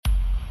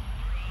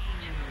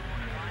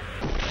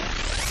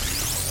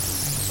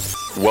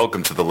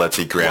Welcome to the Let's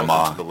Eat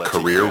Grandma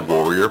Career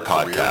Warrior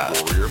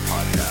Podcast.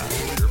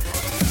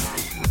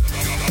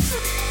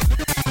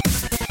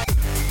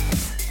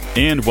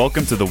 And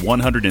welcome to the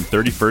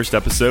 131st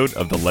episode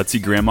of the Let's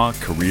Eat Grandma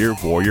Career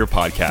Warrior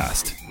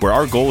Podcast, where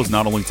our goal is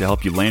not only to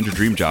help you land your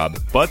dream job,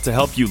 but to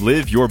help you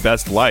live your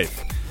best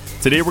life.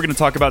 Today, we're going to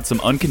talk about some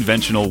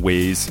unconventional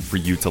ways for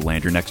you to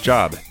land your next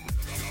job.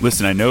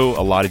 Listen, I know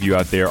a lot of you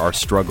out there are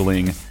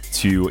struggling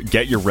to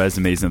get your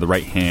resumes in the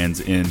right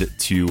hands and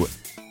to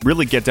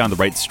really get down the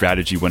right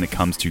strategy when it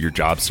comes to your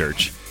job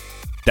search.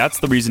 That's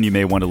the reason you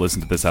may want to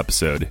listen to this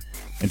episode.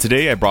 And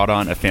today I brought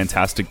on a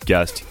fantastic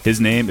guest. His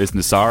name is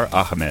Nisar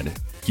Ahmed.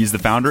 He's the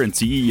founder and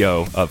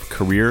CEO of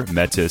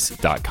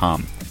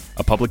CareerMetis.com,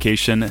 a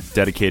publication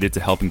dedicated to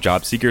helping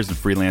job seekers and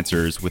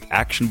freelancers with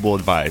actionable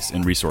advice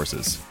and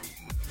resources.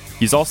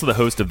 He's also the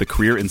host of the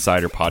Career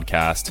Insider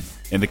podcast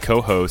and the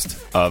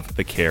co-host of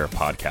the Care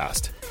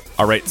podcast.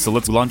 All right, so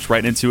let's launch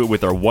right into it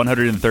with our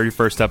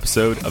 131st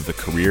episode of the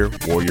Career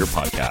Warrior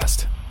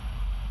Podcast.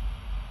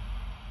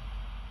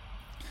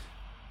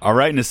 All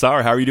right,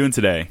 Nisar, how are you doing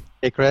today?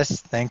 Hey, Chris.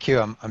 Thank you.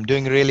 I'm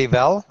doing really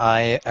well.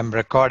 I am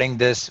recording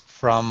this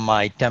from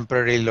my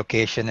temporary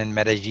location in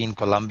Medellin,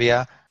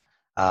 Colombia,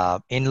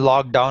 in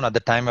lockdown at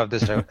the time of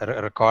this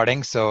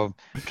recording. So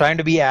trying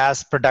to be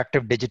as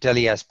productive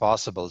digitally as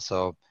possible.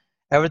 So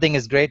everything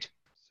is great.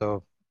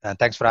 So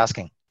thanks for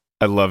asking.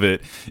 I love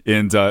it.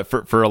 And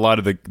for a lot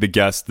of the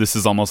guests, this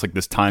is almost like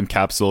this time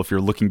capsule. If you're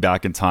looking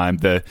back in time,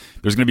 there's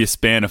going to be a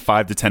span of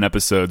 5 to 10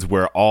 episodes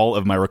where all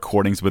of my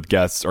recordings with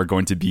guests are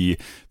going to be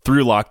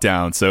through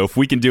lockdown. So if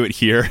we can do it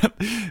here,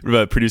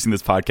 producing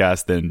this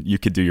podcast, then you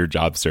could do your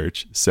job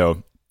search.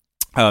 So,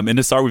 and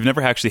Nisar, we've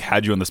never actually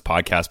had you on this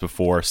podcast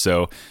before.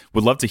 So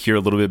would love to hear a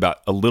little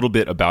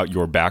bit about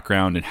your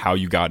background and how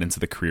you got into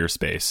the career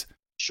space.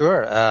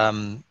 Sure.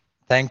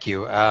 Thank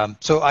you.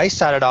 So I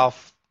started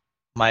off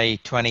my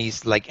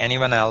 20s like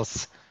anyone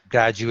else,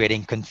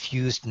 graduating,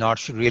 confused,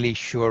 not really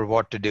sure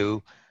what to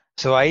do.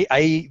 So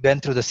I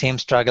went through the same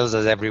struggles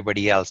as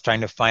everybody else, trying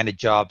to find a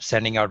job,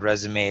 sending out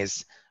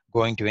resumes,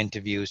 going to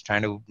interviews,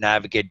 trying to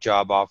navigate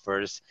job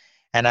offers.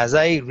 And as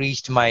I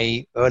reached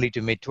my early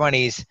to mid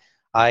 20s,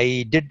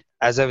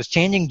 as I was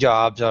changing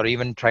jobs or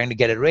even trying to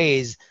get a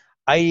raise,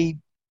 I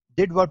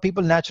did what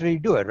people naturally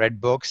do. I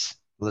read books,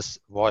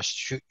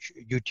 watched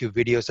YouTube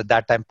videos. At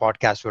that time,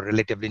 podcasts were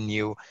relatively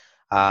new.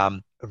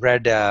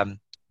 Read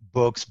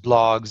books,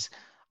 blogs.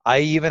 I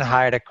even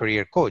hired a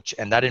career coach,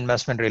 and that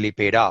investment really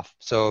paid off.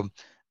 So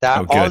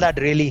all that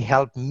really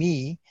helped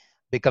me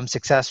become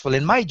successful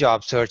in my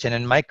job search and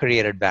in my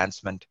career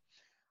advancement.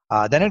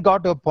 Then it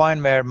got to a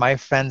point where my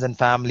friends and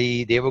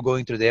family, they were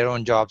going through their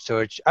own job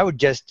search. I would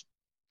just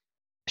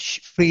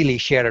freely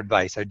share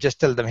advice. I'd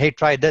just tell them, hey,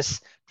 try this,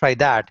 try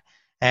that.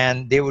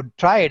 And they would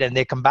try it, and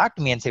they come back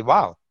to me and say,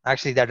 wow,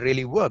 actually, that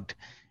really worked.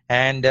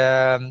 And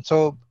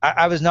so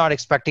I was not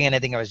expecting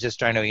anything. I was just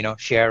trying to,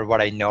 share what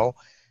I know.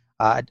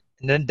 And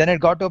then it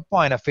got to a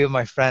point, a few of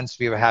my friends,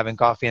 we were having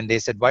coffee and they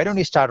said, why don't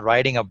you start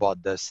writing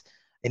about this?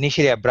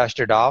 Initially, I brushed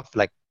it off,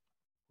 like,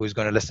 who's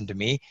going to listen to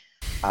me?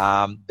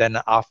 Then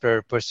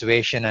after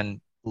persuasion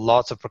and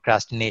lots of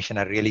procrastination,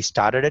 I really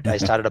started it. I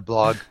started a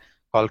blog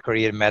called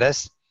Career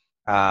Metis.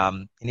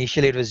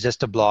 Initially, it was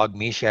just a blog,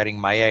 me sharing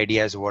my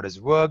ideas, what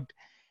has worked.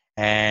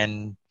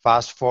 And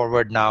fast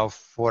forward now,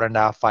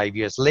 4.5, 5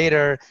 years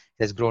later, it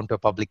has grown to a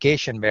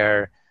publication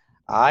where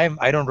I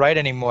don't write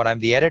anymore. I'm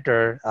the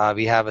editor.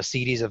 We have a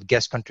series of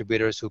guest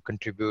contributors who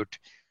contribute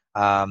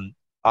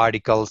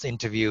articles,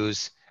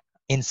 interviews,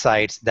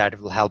 insights that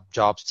will help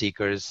job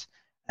seekers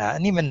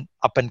and even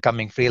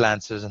up-and-coming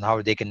freelancers and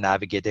how they can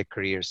navigate their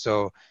careers.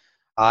 So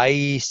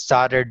I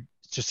started,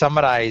 to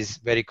summarize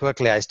very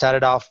quickly, I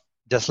started off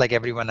just like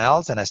everyone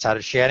else, and I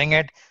started sharing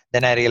it.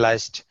 Then I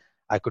realized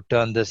I could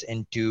turn this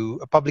into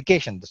a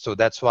publication. So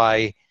that's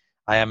why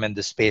I am in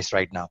this space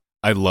right now.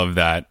 I love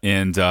that.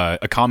 And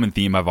a common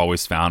theme I've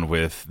always found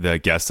with the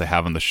guests I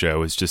have on the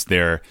show is just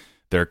their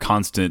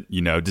constant,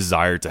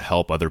 desire to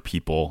help other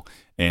people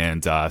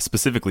and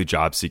specifically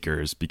job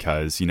seekers,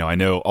 because, I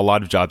know a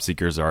lot of job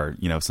seekers are,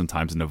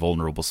 sometimes in a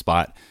vulnerable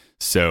spot.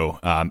 So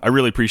I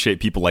really appreciate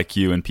people like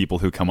you and people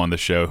who come on the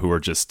show who are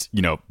just,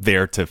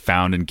 there to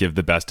found and give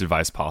the best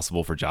advice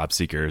possible for job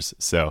seekers.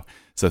 So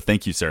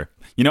thank you, sir.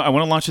 I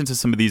want to launch into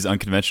some of these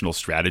unconventional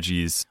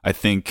strategies. I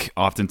think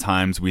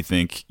oftentimes we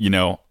think,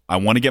 I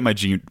want to get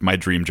my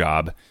dream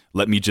job.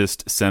 Let me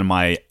just send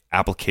my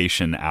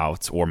application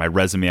out or my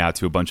resume out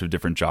to a bunch of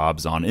different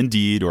jobs on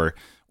Indeed or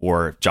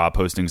job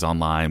postings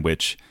online,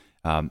 which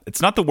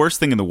it's not the worst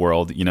thing in the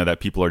world, that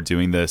people are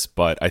doing this,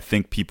 but I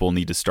think people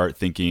need to start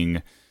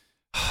thinking,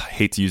 I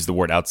hate to use the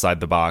word outside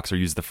the box or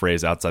use the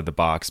phrase outside the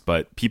box,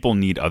 but people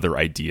need other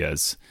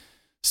ideas.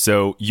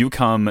 So you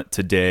come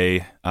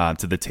today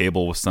to the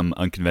table with some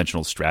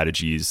unconventional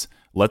strategies.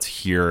 Let's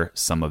hear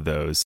some of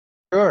those.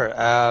 Sure.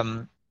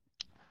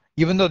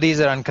 Even though these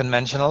are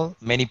unconventional,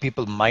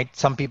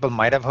 some people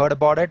might have heard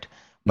about it,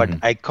 but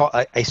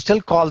I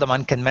still call them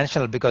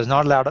unconventional because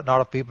not a lot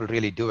of people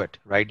really do it,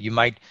 right?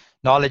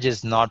 Knowledge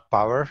is not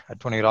power.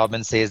 Tony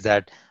Robbins says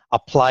that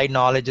applied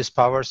knowledge is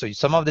power. So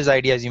some of these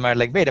ideas you might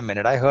like, wait a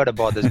minute, I heard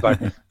about this, but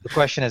the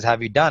question is,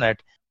 have you done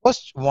it?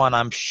 First one,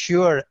 I'm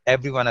sure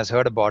everyone has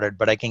heard about it,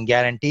 but I can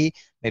guarantee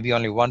maybe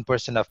only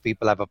 1% of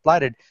people have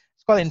applied it.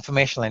 It's called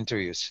informational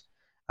interviews.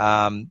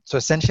 So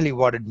essentially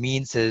what it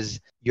means is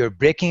you're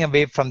breaking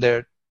away from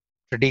the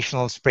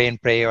traditional spray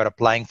and pray or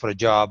applying for a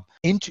job.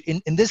 In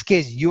this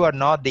case, you are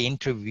not the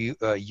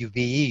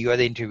UVE, you are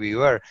the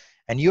interviewer,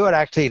 and you are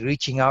actually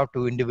reaching out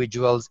to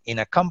individuals in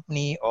a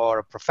company or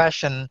a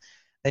profession.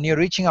 Then you're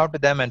reaching out to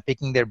them and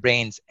picking their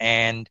brains,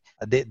 and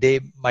they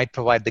might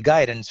provide the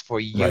guidance for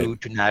you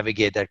to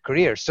navigate that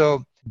career.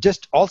 So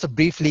just also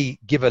briefly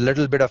give a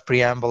little bit of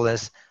preamble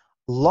is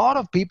a lot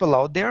of people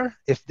out there,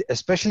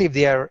 especially if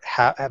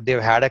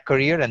they've had a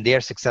career and they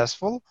are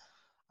successful.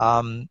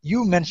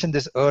 You mentioned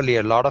this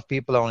earlier. A lot of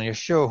people on your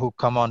show who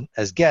come on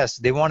as guests,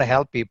 they want to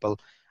help people.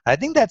 I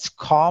think that's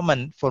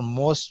common for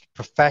most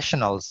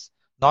professionals,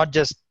 not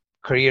just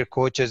career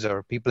coaches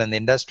or people in the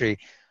industry.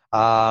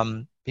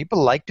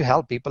 People like to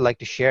help. People like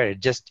to share. It's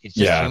just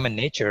human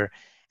nature.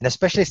 And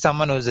especially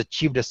someone who's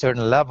achieved a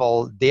certain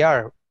level, they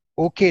are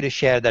okay to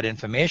share that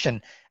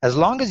information as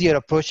long as you're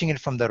approaching it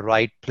from the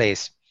right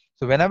place.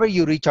 So whenever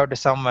you reach out to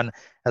someone,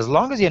 as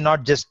long as you're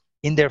not just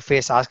in their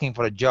face asking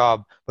for a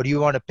job, but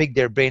you want to pick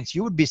their brains,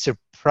 you would be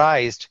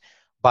surprised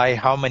by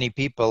how many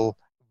people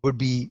would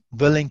be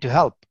willing to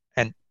help.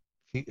 And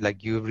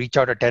like you reach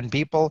out to 10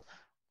 people,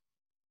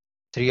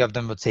 3 of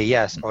them would say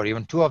yes, or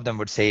even 2 of them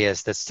would say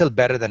yes. That's still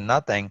better than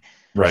nothing.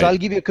 Right. So I'll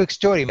give you a quick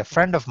story. A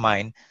friend of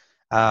mine,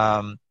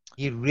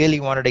 he really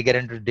wanted to get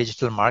into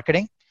digital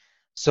marketing.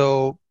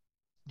 So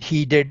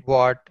he did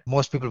what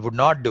most people would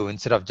not do.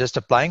 Instead of just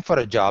applying for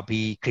a job,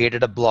 he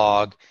created a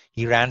blog,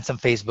 he ran some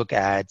Facebook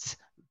ads,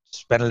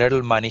 spent a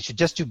little money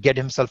just to get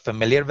himself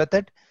familiar with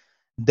it.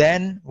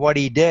 Then what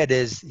he did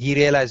is he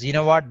realized, you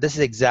know what, this is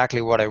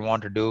exactly what I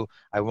want to do.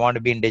 I want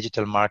to be in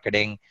digital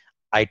marketing.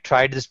 I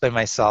tried this by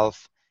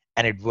myself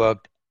and it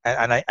worked,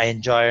 and I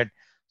enjoy it.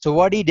 So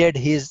what he did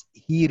is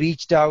he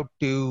reached out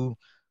to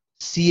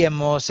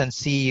CMOs and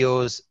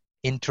CEOs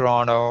in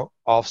Toronto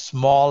of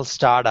small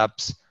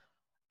startups.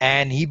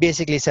 And he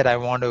basically said, I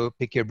want to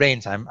pick your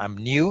brains. I'm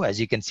new. As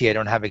you can see, I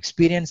don't have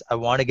experience. I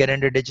want to get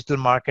into digital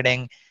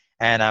marketing,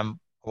 and I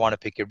want to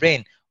pick your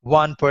brain.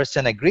 One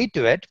person agreed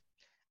to it,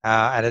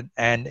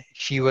 and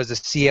she was a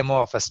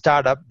CMO of a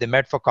startup. They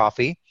met for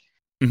coffee.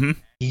 Mm-hmm.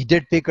 He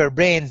did pick her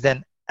brains.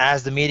 Then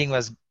as the meeting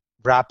was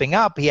wrapping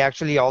up, he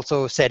actually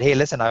also said, hey,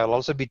 listen, I'll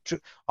also be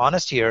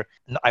honest here.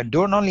 I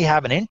don't only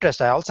have an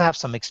interest, I also have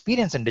some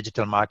experience in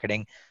digital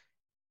marketing.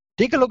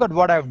 Take a look at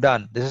what I've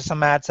done. This is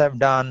some ads I've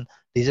done.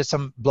 These are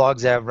some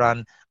blogs I've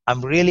run.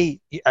 I'm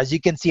really, as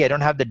you can see, I don't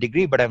have the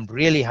degree, but I'm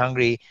really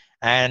hungry.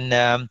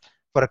 And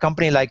for a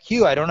company like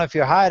you, I don't know if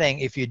you're hiring.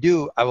 If you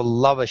do, I will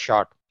love a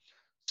shot.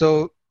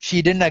 So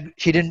she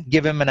didn't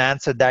give him an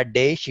answer that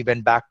day. She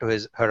went back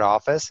to her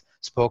office,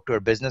 spoke to her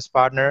business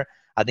partner.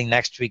 I think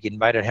next week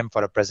invited him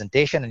for a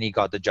presentation, and he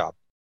got the job.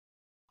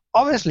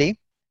 Obviously,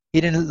 he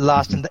didn't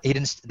last in he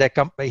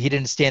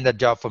didn't stay in that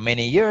job for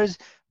many years,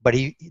 but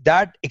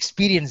that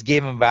experience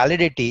gave him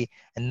validity,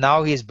 and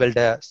now he's built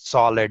a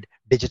solid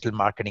digital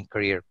marketing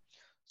career.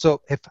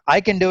 So if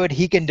I can do it,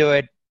 he can do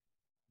it.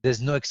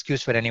 There's no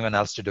excuse for anyone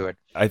else to do it.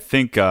 I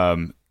think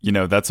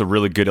that's a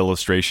really good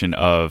illustration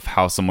of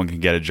how someone can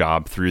get a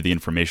job through the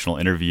informational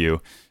interview.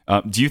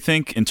 Do you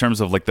think, in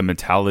terms of like the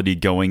mentality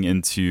going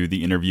into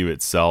the interview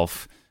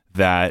itself,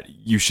 that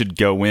you should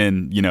go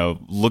in,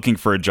 looking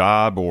for a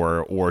job,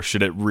 or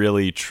should it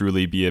really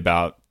truly be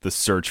about the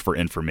search for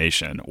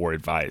information or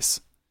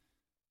advice?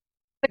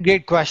 A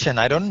great question.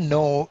 I don't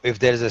know if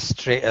there's a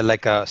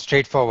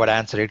straightforward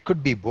answer. It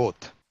could be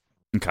both.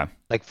 Okay.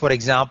 Like, for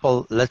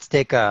example, let's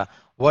take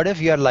what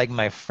if you're like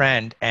my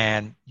friend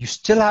and you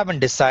still haven't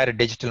decided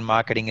digital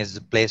marketing is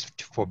the place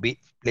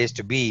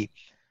to be,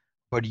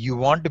 but you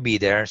want to be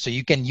there, so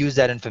you can use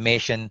that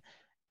information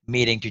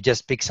meeting to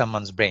just pick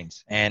someone's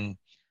brains, and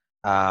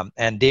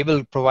they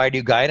will provide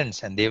you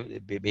guidance, and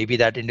maybe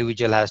that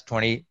individual has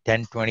 10,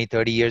 20,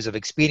 30 years of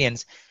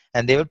experience,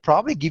 and they will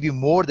probably give you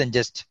more than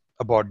just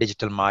about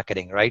digital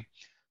marketing, right?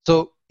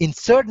 So in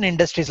certain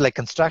industries like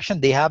construction,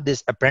 they have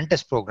this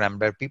apprentice program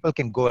where people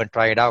can go and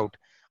try it out.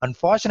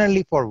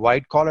 Unfortunately, for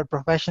white-collar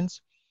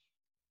professions,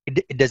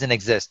 it doesn't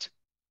exist,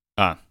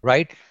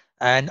 right?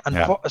 And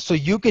so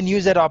you can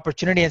use that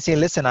opportunity and say,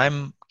 listen,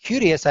 I'm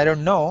curious. I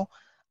don't know.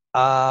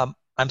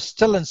 I'm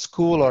still in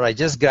school, or I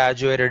just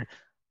graduated.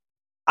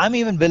 I'm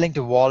even willing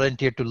to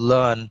volunteer to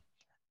learn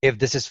if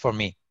this is for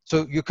me.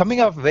 So you're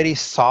coming off a very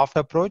soft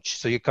approach.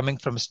 So you're coming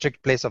from a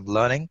strict place of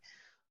learning.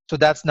 So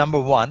that's number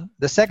one.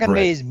 The second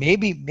way is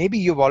maybe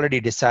you've already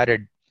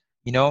decided,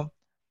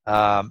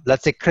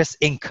 let's say Chris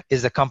Inc.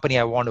 is the company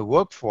I want to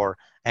work for.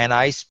 And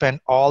I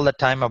spent all the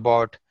time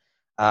about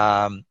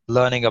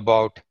learning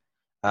about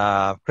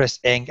Chris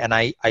Inc. And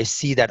I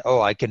see that,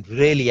 I can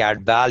really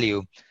add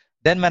value.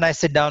 Then when I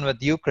sit down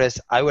with you, Chris,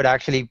 I would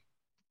actually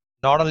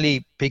not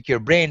only pick your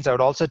brains, I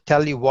would also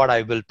tell you what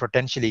I will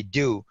potentially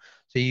do.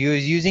 So you're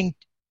using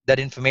that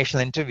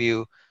informational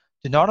interview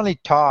to not only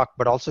talk,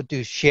 but also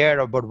to share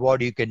about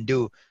what you can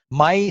do.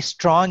 My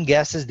strong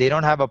guess is they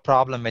don't have a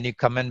problem when you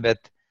come in with,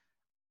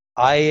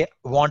 I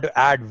want to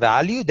add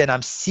value, then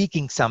I'm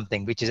seeking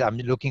something, which is I'm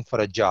looking for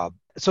a job.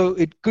 So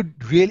it could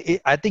really,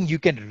 I think you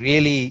can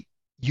really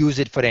use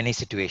it for any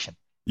situation.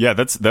 Yeah,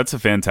 that's a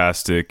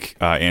fantastic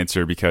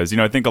answer, because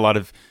I think a lot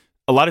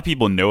of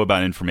people know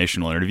about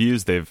informational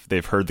interviews.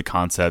 They've heard the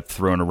concept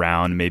thrown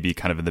around, maybe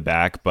kind of in the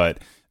back, but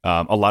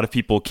a lot of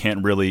people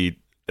can't really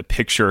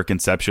picture or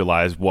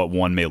conceptualize what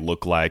one may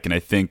look like. And I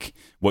think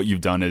what you've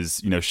done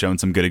is shown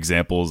some good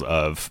examples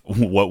of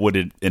what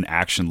would an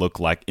action look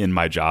like in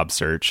my job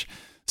search.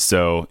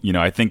 So,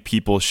 I think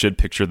people should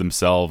picture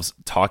themselves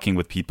talking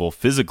with people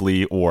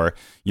physically, or,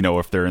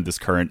 if they're in this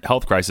current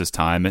health crisis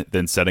time,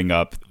 then setting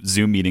up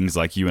Zoom meetings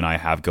like you and I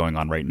have going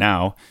on right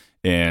now,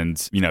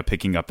 and,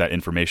 picking up that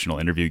informational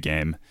interview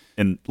game.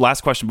 And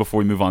last question before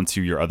we move on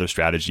to your other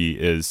strategy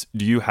is,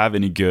 do you have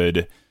any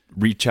good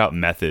reach out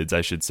methods,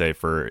 I should say,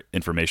 for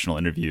informational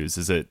interviews?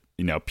 Is it,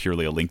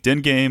 purely a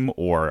LinkedIn game,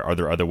 or are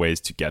there other ways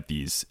to get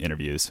these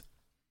interviews?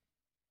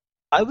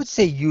 I would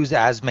say use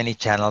as many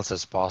channels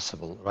as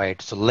possible,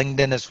 right? So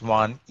LinkedIn is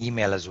one,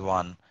 email is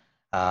one.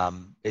 So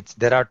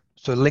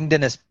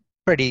LinkedIn is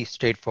pretty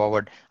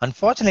straightforward.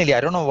 Unfortunately,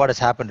 I don't know what has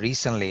happened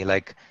recently.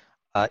 Like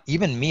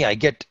even me, I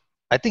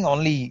think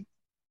only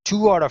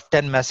 2 out of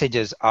 10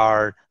 messages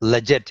are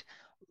legit.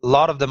 A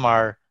lot of them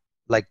are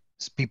like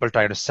people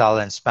trying to sell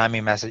and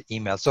spammy message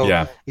email. So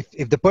yeah.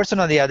 if the person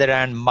on the other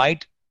end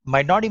might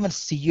not even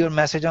see your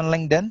message on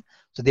LinkedIn,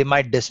 so they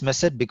might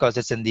dismiss it because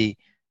it's in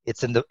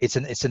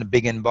a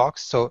big inbox.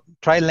 So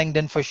try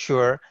LinkedIn for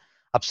sure.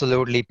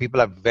 Absolutely.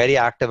 People are very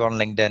active on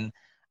LinkedIn.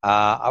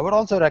 I would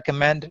also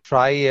recommend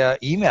try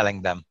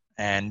emailing them.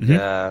 And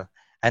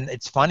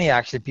it's funny,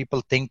 actually,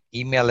 people think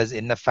email is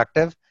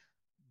ineffective.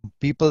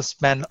 People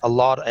spend a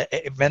lot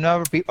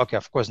whenever people, okay,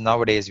 of course,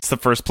 nowadays it's the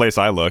first place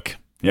I look.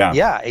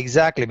 Yeah,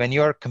 exactly. When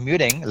you're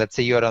commuting, let's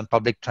say you're on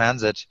public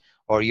transit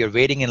or you're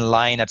waiting in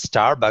line at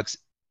Starbucks,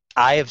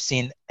 I have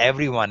seen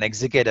everyone,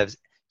 executives,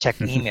 check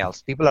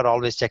emails. People are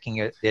always checking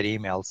their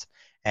emails.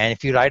 And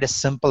if you write a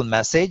simple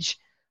message,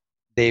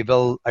 they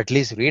will at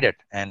least read it.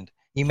 And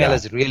email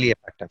is really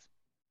effective.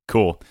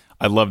 Cool.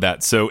 I love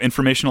that. So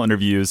informational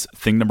interviews,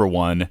 thing number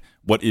 1.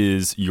 What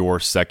is your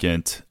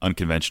second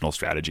unconventional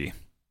strategy?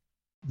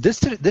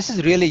 This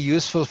is really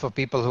useful for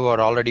people who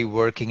are already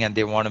working and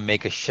they want to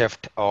make a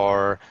shift,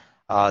 or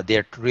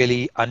they're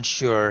really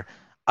unsure.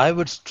 I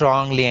would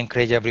strongly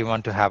encourage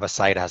everyone to have a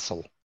side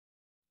hustle.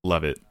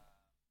 Love it.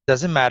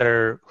 Doesn't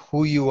matter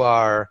who you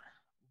are,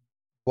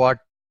 what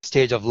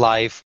stage of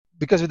life,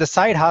 because with the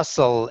side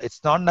hustle,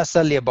 it's not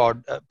necessarily about,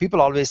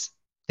 people always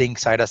think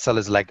side hustle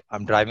is like,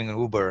 I'm driving an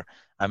Uber,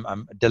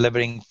 I'm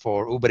delivering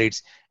for Uber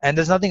Eats, and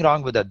there's nothing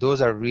wrong with that.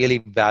 Those are really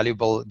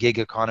valuable gig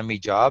economy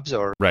jobs,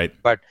 right.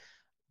 But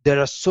there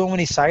are so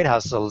many side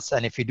hustles,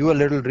 and if you do a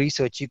little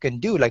research, you can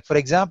do, like, for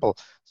example,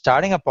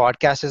 starting a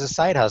podcast is a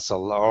side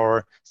hustle,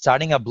 or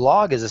starting a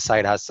blog is a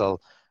side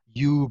hustle.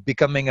 You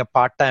becoming a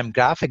part-time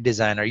graphic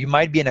designer. You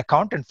might be an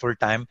accountant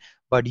full-time,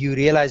 but you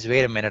realize,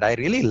 wait a minute, I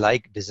really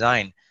like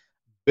design.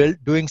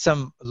 Doing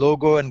some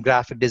logo and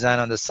graphic design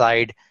on the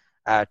side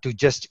to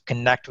just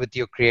connect with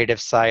your creative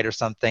side or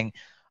something.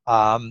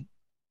 All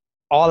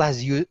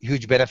has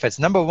huge benefits.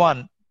 Number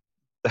 1,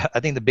 I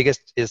think the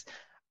biggest is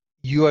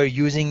you are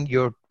using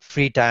your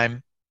free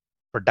time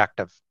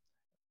productively.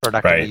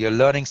 Right. You're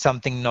learning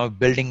something now,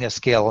 building a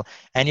skill,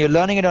 and you're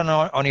learning it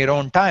on your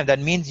own time. That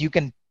means you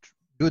can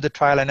do the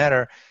trial and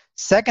error.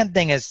 Second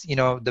thing is,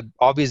 the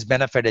obvious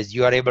benefit is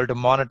you are able to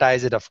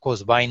monetize it. Of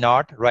course, why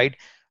not, right?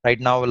 Right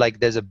now, like,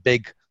 there's a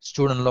big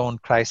student loan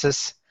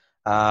crisis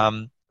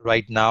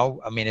right now.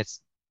 I mean,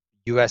 it's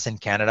US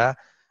and Canada.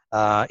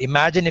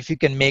 Imagine if you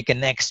can make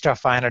an extra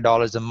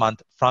 $500 a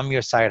month from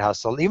your side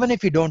hustle, even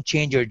if you don't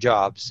change your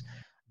jobs.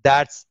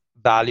 That's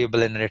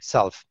valuable in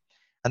itself.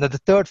 And then the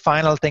third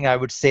final thing I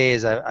would say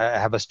is, I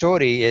have a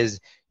story, is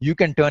you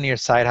can turn your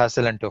side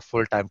hustle into a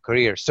full-time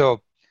career.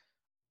 So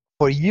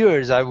for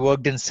years, I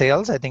worked in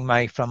sales. I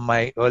think from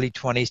my early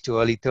 20s to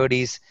early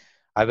 30s,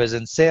 I was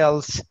in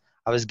sales.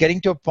 I was getting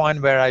to a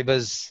point where I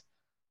was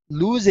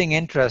losing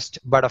interest,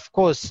 but of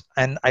course,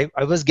 and I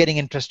was getting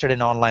interested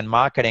in online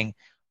marketing,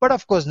 but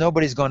of course,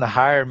 nobody's going to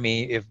hire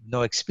me if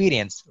no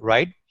experience,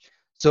 right?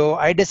 So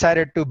I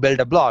decided to build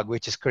a blog,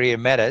 which is Career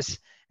Metis.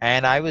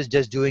 And I was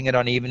just doing it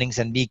on evenings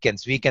and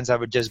weekends. Weekends, I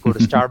would just go to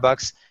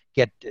Starbucks,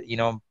 get,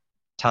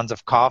 tons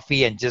of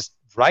coffee and just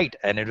write.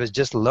 And it was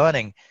just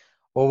learning.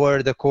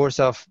 Over the course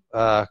of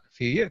a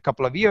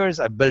couple of years,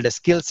 I built a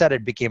skill set.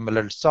 It became a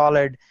little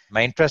solid.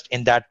 My interest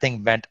in that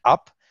thing went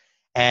up.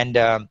 And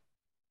I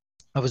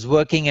was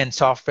working in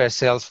software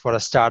sales for a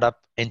startup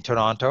in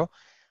Toronto.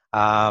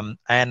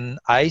 And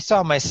I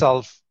saw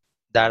myself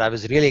that I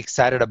was really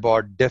excited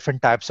about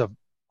different types of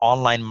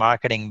online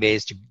marketing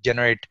ways to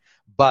generate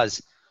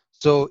buzz.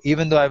 So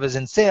even though I was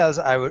in sales,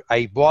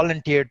 I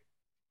volunteered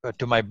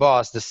to my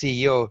boss, the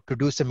CEO, to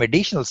do some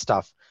additional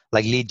stuff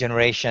like lead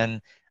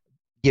generation,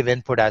 give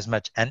input as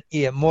much and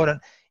more.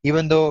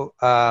 even though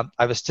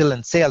I was still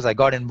in sales, I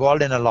got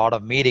involved in a lot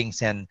of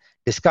meetings and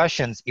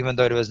discussions, even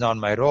though it was not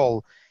my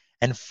role.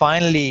 And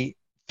finally,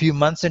 a few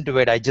months into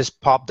it, I just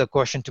popped the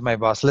question to my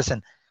boss,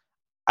 listen,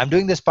 I'm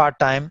doing this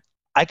part-time.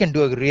 I can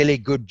do a really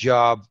good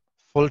job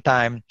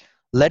full-time.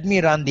 Let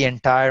me run the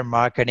entire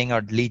marketing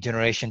or lead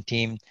generation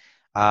team.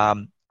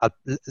 Um,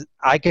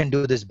 I can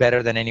do this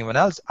better than anyone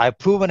else. I've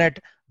proven it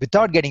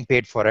without getting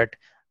paid for it.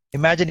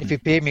 Imagine if you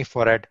pay me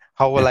for it,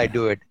 how will I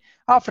do it?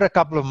 After a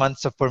couple of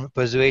months of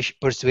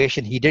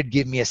persuasion, he did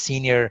give me a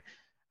senior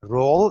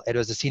role. It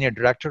was a senior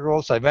director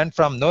role. So I went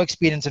from no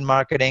experience in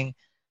marketing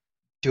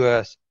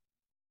to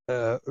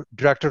a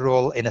director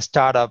role in a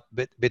startup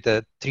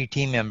with 3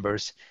 team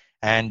members.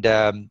 And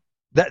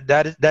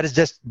that is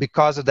just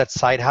because of that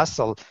side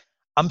hustle.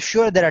 I'm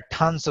sure there are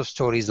tons of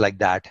stories like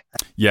that.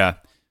 Yeah.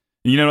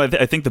 You know,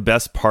 I think the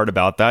best part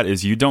about that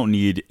is you don't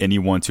need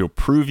anyone to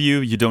approve you.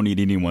 You don't need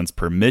anyone's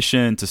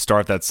permission to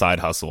start that side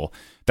hustle.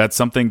 That's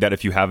something that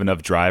if you have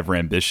enough drive or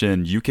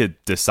ambition, you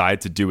could decide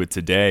to do it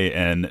today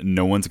and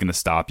no one's going to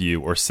stop you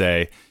or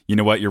say, you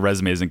know what, your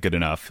resume isn't good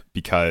enough,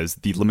 because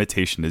the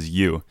limitation is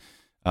you.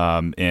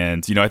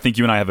 And, you know, I think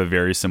you and I have a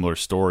very similar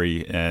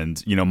story.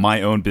 And, you know,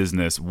 my own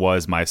business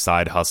was my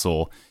side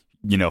hustle,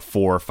 you know,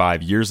 4 or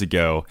 5 years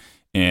ago.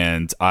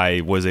 And I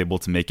was able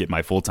to make it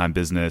my full-time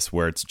business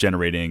where it's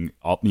generating,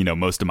 you know,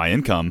 most of my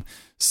income.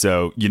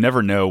 So you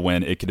never know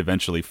when it could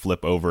eventually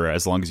flip over,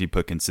 as long as you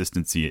put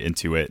consistency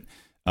into it.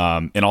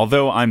 And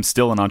although I'm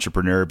still an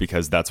entrepreneur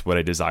because that's what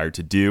I desire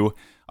to do,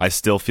 I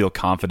still feel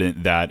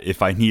confident that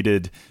if I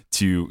needed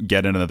to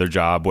get another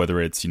job, whether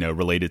it's, you know,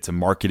 related to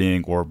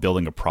marketing or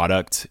building a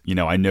product, you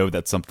know, I know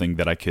that's something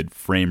that I could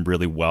frame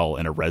really well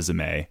in a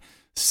resume.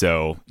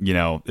 So, you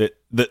know,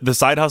 the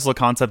side hustle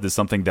concept is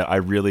something that I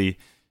really...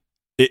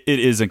 It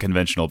is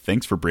unconventional.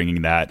 Thanks for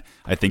bringing that.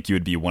 I think you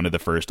would be one of the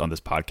first on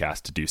this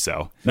podcast to do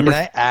so. Can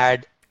I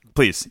add?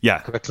 Please, yeah.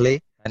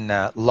 Quickly. And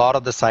a lot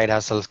of the side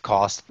hustles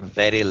cost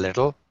very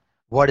little.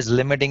 What is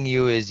limiting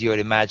you is your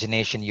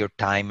imagination, your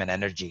time, and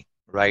energy.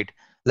 Right?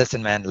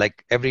 Listen, man.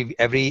 Like every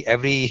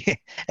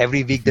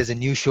week, there's a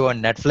new show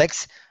on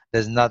Netflix.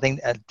 There's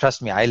nothing.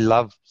 Trust me, I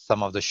love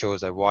some of the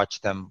shows. I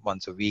watch them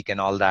once a week and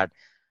all that.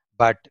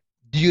 But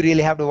do you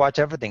really have to watch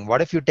everything?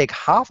 What if you take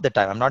half the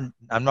time?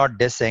 I'm not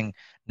dissing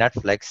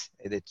Netflix.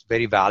 It's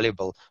very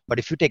valuable. But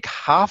if you take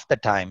half the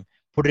time,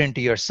 put it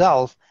into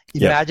yourself,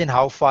 imagine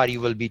how far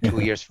you will be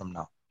 2 years from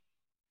now.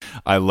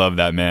 I love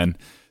that, man.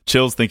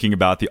 Chills thinking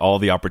about all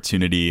the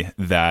opportunity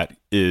that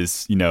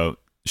is, you know,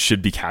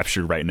 should be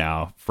captured right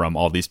now from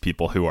all these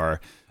people who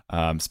are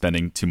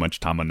spending too much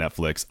time on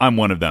Netflix. I'm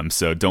one of them,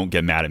 so don't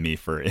get mad at me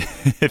for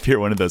if you're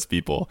one of those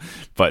people.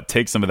 But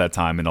take some of that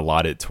time and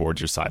allot it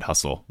towards your side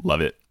hustle.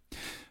 Love it.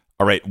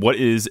 All right, what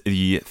is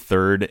the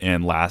third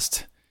and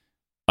last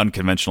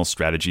unconventional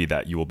strategy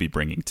that you will be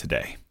bringing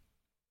today?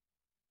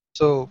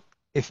 So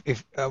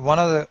if one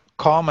of the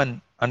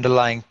common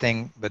underlying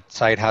thing with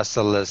side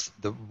hustle is,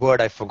 the word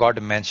I forgot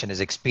to mention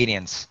is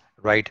experience,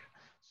 right?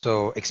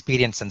 So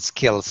experience and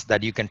skills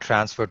that you can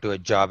transfer to a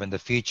job in the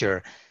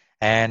future.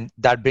 And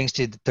that brings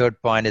to the third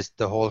point, is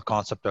the whole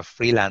concept of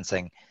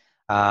freelancing.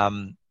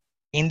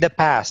 In the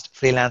past,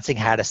 freelancing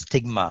had a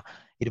stigma.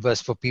 It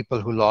was for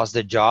people who lost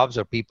their jobs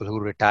or people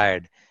who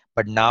retired.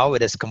 But now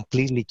it has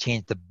completely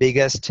changed. The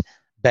biggest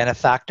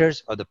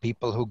benefactors, or the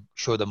people who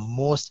show the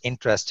most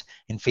interest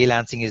in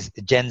freelancing, is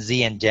Gen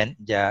Z and Gen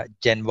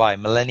Y,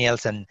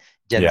 millennials and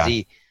Gen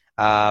Z,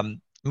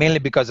 mainly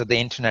because of the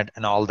internet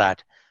and all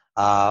that.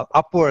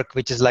 Upwork,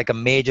 which is like a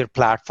major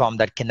platform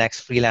that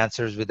connects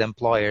freelancers with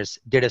employers,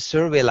 did a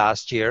survey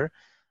last year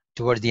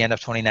towards the end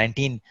of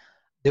 2019.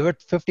 There were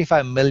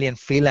 55 million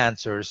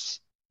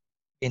freelancers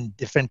in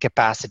different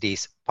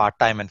capacities,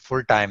 part-time and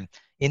full-time,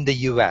 in the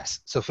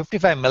US. So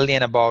 55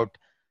 million,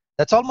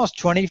 that's almost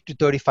 20 to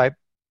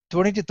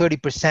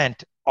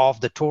 30% of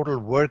the total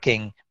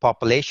working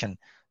population.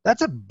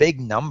 That's a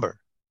big number,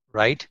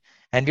 right?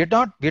 And we're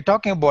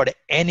talking about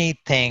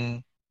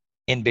anything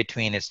in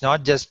between. It's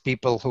not just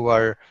people who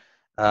are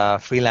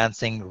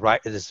freelancing,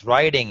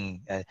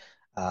 writing,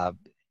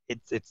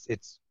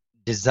 it's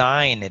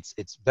design,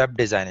 it's web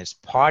design, it's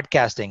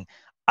podcasting.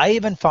 I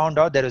even found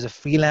out there was a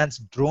freelance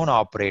drone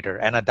operator,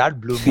 and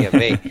that blew me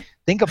away.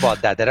 Think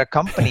about that. There are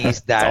companies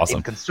that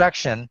in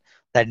construction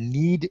that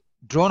need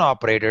drone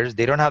operators.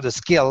 They don't have the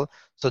skill,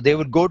 so they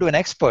would go to an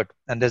expert.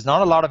 And there's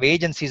not a lot of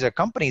agencies or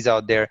companies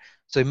out there.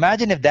 So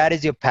imagine if that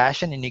is your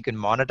passion and you can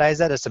monetize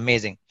that. It's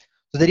amazing.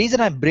 So the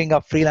reason I bring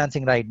up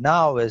freelancing right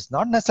now is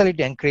not necessarily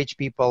to encourage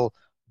people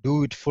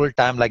do it full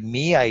time like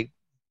me.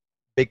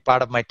 Big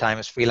part of my time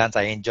is freelance.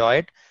 I enjoy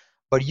it.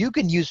 But you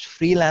can use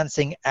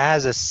freelancing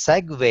as a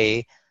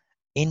segue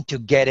into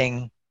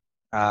getting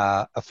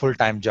a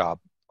full-time job,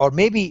 or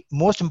maybe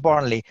most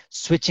importantly,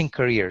 switching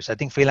careers. I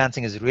think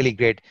freelancing is really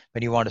great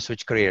when you want to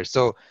switch careers.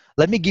 So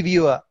let me give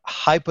you a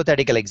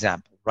hypothetical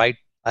example, right?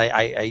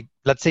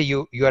 Let's say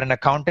you are an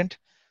accountant,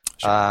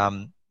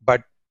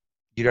 but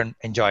you don't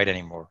enjoy it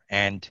anymore,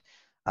 and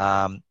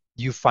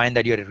you find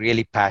that you're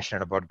really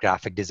passionate about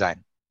graphic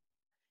design.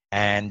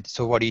 And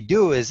so what you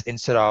do is,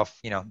 instead of,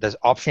 there's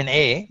option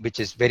A, which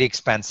is very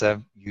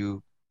expensive.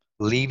 You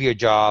leave your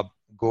job,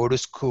 go to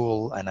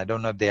school, and I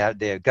don't know if they have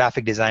their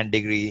graphic design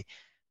degree,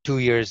 2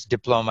 years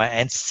diploma,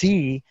 and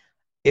see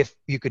if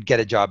you could get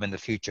a job in the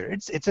future.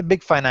 It's a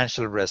big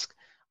financial risk.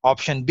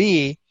 Option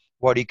B,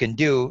 what you can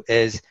do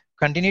is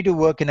continue to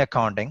work in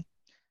accounting,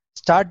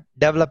 start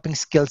developing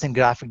skills in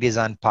graphic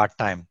design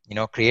part-time,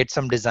 create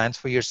some designs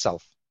for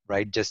yourself,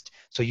 right? Just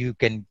so you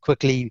can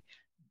quickly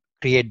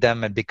create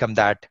them and become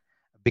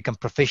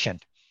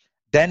proficient.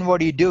 Then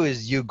what you do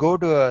is you go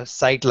to a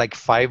site like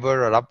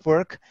Fiverr or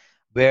Upwork,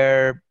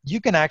 where you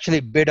can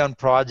actually bid on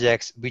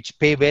projects which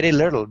pay very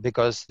little,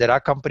 because there are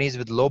companies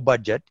with low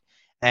budget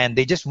and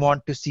they just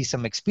want to see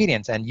some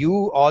experience. And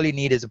all you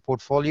need is a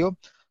portfolio.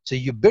 So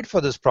you bid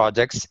for those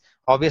projects.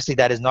 Obviously,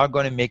 that is not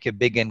going to make you a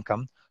big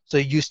income. So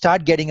you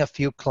start getting a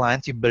few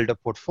clients, you build a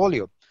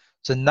portfolio.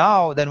 So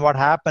now then what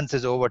happens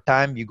is, over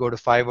time, you go to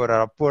Fiverr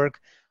or Upwork,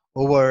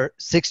 over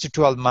 6 to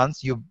 12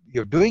 months,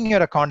 you're doing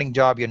your accounting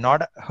job, you're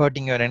not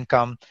hurting your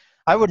income.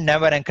 I would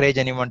never encourage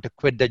anyone to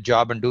quit the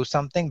job and do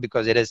something,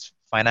 because it is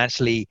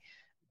financially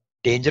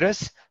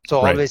dangerous.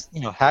 So Right. always,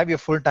 have your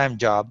full-time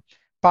job.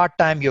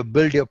 Part-time, you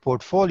build your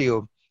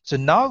portfolio. So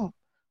now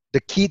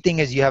the key thing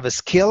is, you have a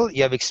skill,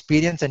 you have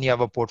experience, and you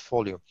have a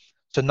portfolio.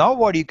 So now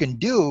what you can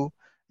do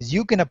is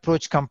you can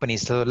approach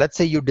companies. So let's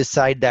say you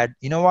decide that,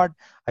 what,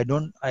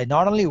 I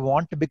not only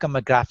want to become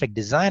a graphic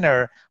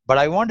designer, but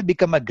I want to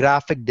become a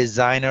graphic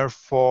designer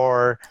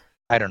for,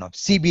 I don't know,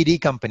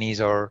 CBD companies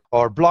or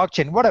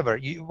blockchain, whatever.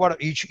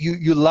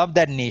 You love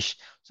that niche.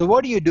 So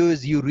what you do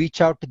is you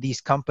reach out to these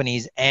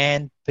companies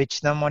and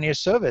pitch them on your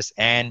service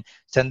and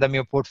send them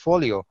your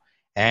portfolio.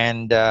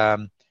 And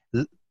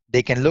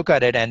they can look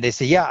at it and they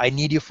say, yeah, I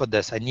need you for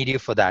this, I need you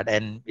for that.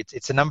 And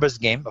it's a numbers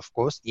game, of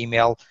course.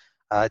 Email,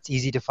 it's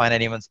easy to find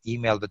anyone's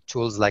email with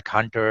tools like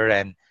Hunter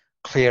and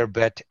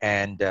Clearbit,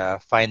 and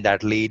find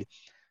that lead.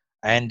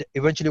 And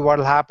eventually what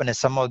will happen is,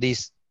 some of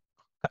these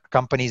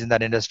companies in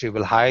that industry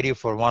will hire you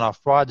for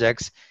one-off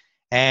projects.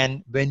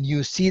 And when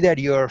you see that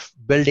you're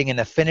building an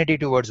affinity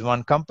towards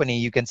one company,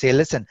 you can say,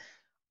 listen,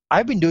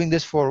 I've been doing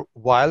this for a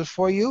while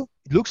for you.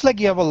 It looks like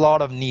you have a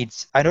lot of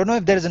needs. I don't know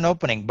if there is an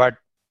opening, but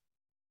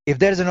if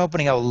there is an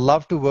opening, I would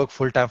love to work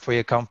full-time for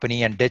your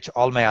company and ditch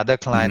all my other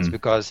clients, Mm-hmm.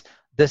 because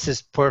this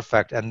is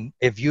perfect. And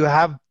if you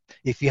have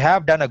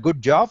done a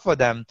good job for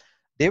them,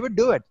 they would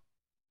do it,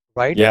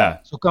 right? Yeah.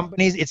 So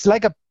companies, it's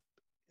like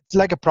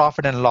a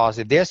profit and loss.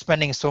 If they're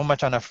spending so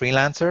much on a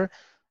freelancer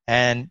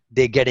and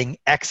they're getting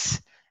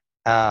X,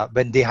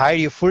 when they hire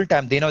you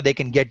full-time, they know they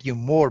can get you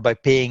more by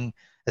paying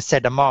a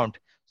set amount.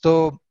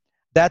 So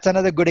that's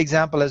another good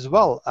example as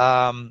well.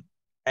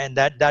 And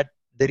that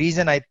the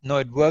reason I know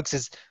it works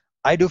is,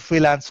 I do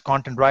freelance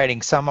content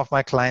writing. Some of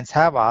my clients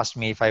have asked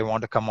me if I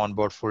want to come on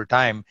board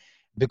full-time.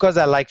 Because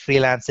I like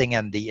freelancing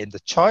and the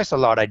choice a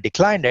lot, I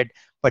declined it.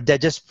 But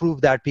that just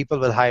proved that people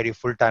will hire you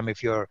full-time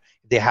if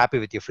they're happy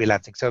with your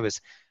freelancing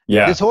service.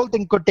 Yeah. This whole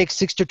thing could take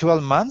 6 to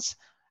 12 months.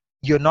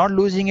 You're not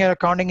losing your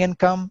accounting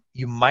income.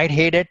 You might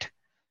hate it,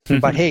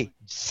 but hey,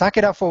 suck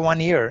it up for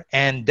 1 year,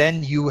 and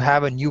then you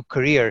have a new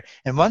career.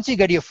 And once you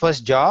get your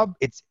first job,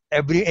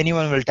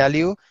 anyone will tell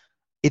you,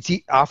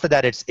 after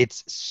that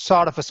it's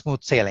sort of a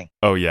smooth sailing.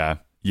 Oh yeah.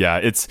 Yeah,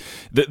 it's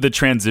the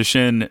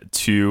transition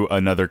to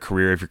another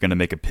career, if you're going to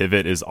make a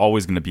pivot, is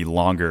always going to be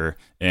longer,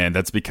 and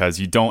that's because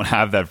you don't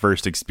have that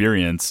first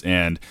experience.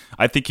 And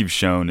I think you've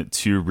shown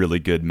two really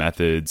good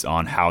methods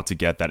on how to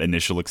get that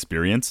initial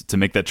experience to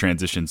make that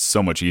transition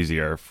so much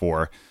easier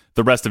for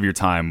the rest of your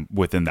time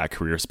within that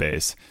career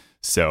space.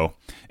 So,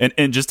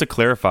 and just to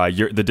clarify,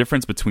 the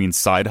difference between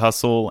side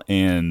hustle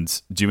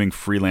and doing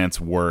freelance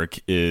work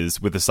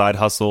is, with a side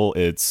hustle,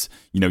 it's,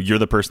 you're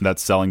the person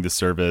that's selling the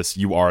service,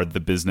 you are the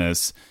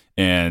business,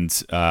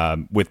 and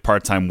with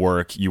part-time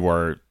work, you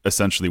are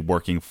essentially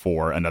working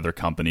for another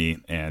company,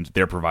 and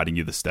they're providing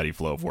you the steady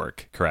flow of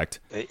work, correct?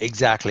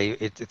 Exactly.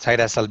 It's side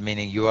hustle,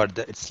 meaning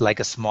it's like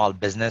a small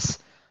business,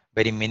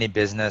 very mini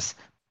business.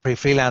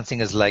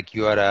 Freelancing is like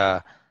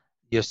you're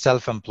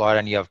self-employed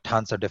and you have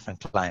tons of different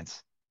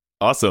clients.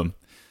 Awesome.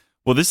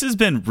 Well, this has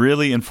been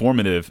really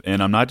informative,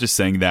 and I'm not just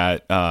saying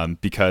that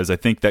because I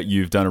think that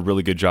you've done a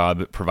really good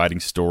job at providing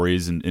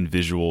stories and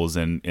visuals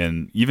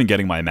and even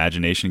getting my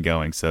imagination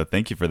going. So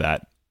thank you for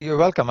that. You're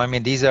welcome. I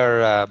mean, these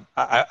are,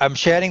 I'm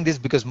sharing this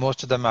because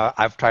most of them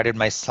I've tried it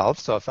myself.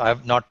 So if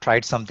I've not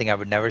tried something, I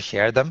would never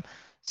share them.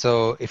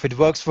 So if it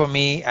works for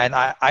me, and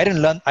I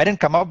didn't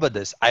come up with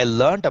this. I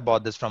learned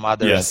about this from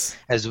others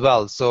as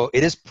well. So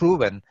it is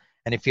proven.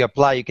 And if you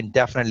apply, you can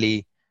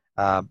definitely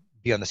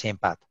be on the same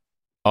path.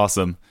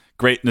 Awesome.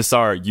 Great.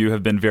 Nisar, you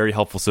have been very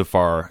helpful so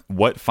far.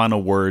 What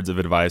final words of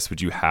advice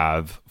would you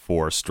have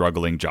for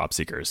struggling job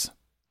seekers?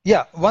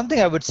 Yeah, one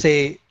thing I would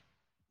say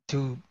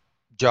to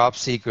job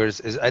seekers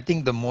is, I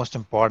think the most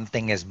important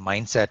thing is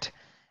mindset.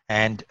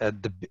 And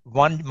the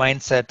one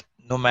mindset,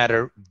 no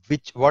matter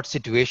what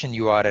situation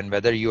you are in,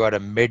 whether you are a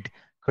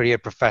mid-career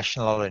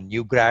professional or a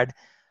new grad,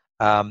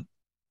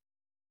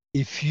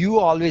 if you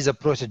always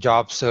approach a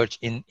job search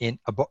in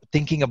about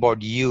thinking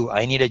about you,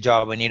 I need a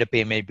job, I need to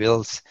pay my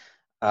bills,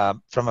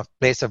 from a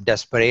place of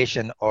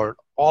desperation or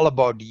all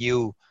about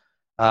you,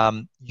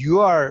 you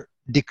are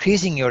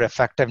decreasing your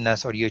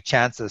effectiveness or your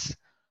chances.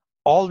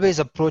 Always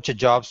approach a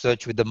job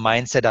search with the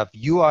mindset of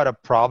you are a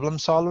problem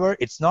solver.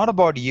 It's not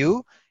about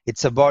you,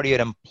 it's about your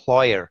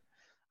employer.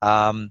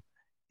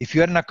 If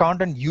you're an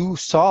accountant, you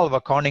solve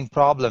accounting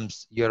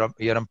problems. Your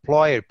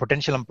employer,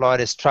 potential employer,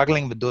 is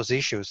struggling with those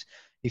issues.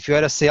 If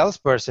you're a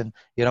salesperson,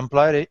 your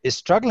employer is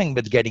struggling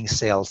with getting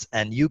sales,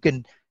 and you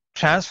can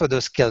transfer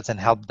those skills and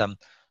help them.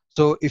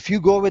 So if you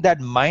go with that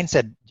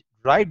mindset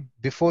right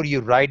before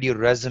you write your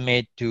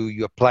resume to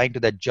you applying to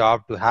that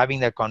job to having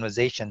that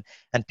conversation,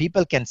 and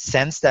people can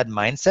sense that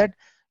mindset,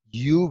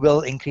 you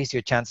will increase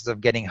your chances of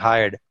getting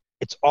hired.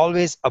 It's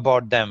always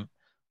about them.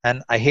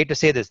 And I hate to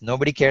say this,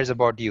 nobody cares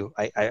about you.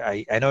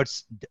 I know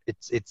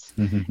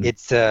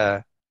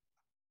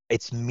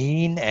it's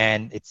mean,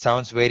 and it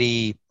sounds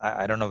very,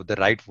 I don't know the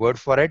right word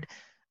for it.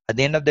 At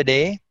the end of the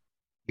day,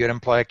 your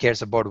employer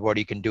cares about what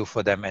you can do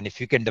for them. And if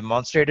you can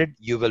demonstrate it,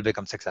 you will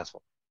become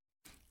successful.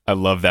 I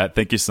love that.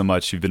 Thank you so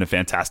much. You've been a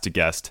fantastic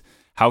guest.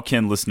 How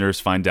can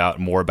listeners find out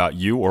more about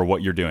you or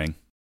what you're doing?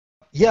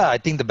 Yeah, I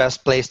think the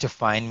best place to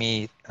find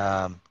me,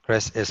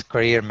 Chris, is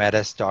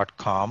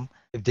careermetis.com.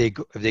 If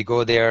they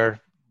go there,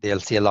 they'll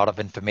see a lot of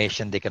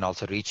information. They can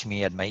also reach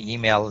me at my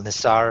email,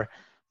 Nisar,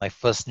 my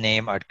first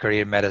name, at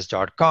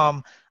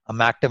careermetis.com.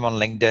 I'm active on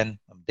LinkedIn.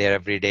 I'm there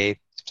every day. If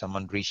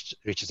someone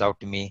reaches out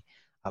to me,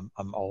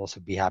 I'm also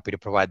be happy to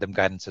provide them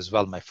guidance as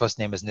well. My first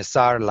name is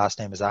Nisar, last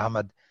name is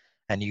Ahmed,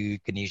 and you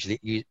can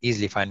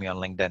easily find me on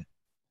LinkedIn.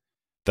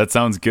 That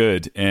sounds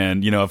good.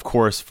 And, of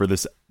course, for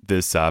this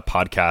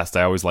podcast,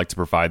 I always like to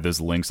provide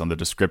those links on the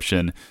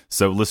description.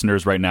 So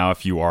listeners, right now,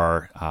 if you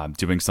are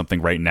doing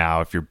something right now,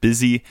 if you're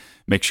busy,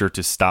 make sure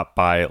to stop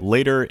by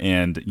later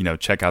and,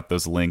 check out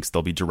those links.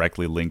 They'll be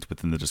directly linked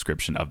within the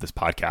description of this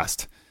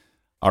podcast.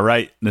 All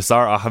right,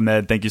 Nisar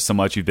Ahmed, thank you so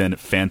much. You've been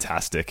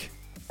fantastic.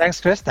 Thanks,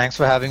 Chris. Thanks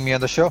for having me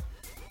on the show.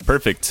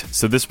 Perfect.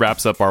 So this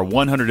wraps up our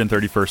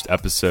 131st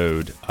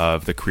episode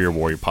of the Career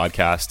Warrior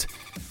podcast.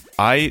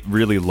 I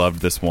really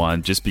loved this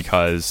one just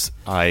because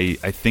I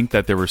think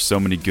that there were so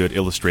many good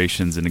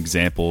illustrations and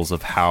examples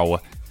of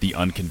how the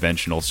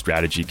unconventional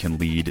strategy can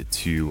lead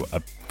to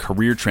a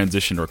career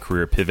transition or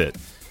career pivot.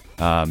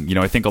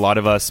 I think a lot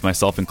of us,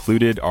 myself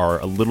included, are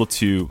a little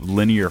too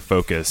linear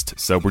focused.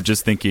 So we're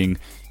just thinking,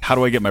 how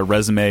do I get my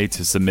resume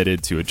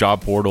submitted to a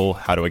job portal?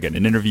 How do I get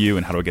an interview?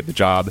 And how do I get the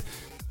job?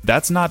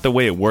 That's not the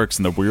way it works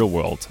in the real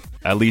world,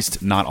 at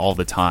least not all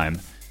the time.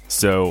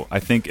 So I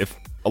think if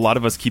a lot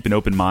of us keep an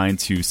open mind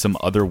to some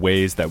other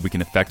ways that we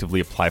can effectively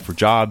apply for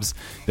jobs,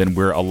 then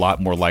we're a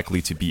lot more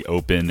likely to be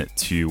open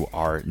to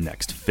our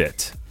next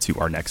fit, to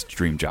our next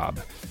dream job.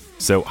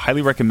 So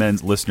highly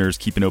recommend listeners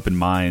keep an open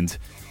mind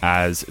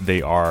as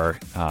they are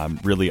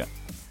really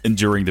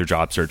enduring their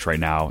job search right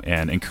now,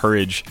 and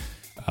encourage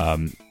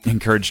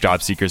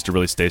job seekers to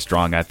really stay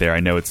strong out there.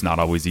 I know it's not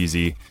always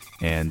easy,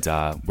 and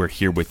we're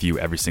here with you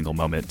every single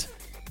moment.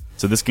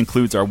 So this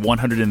concludes our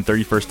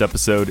 131st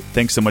episode.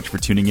 Thanks so much for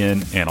tuning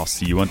in, and I'll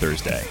see you on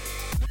Thursday.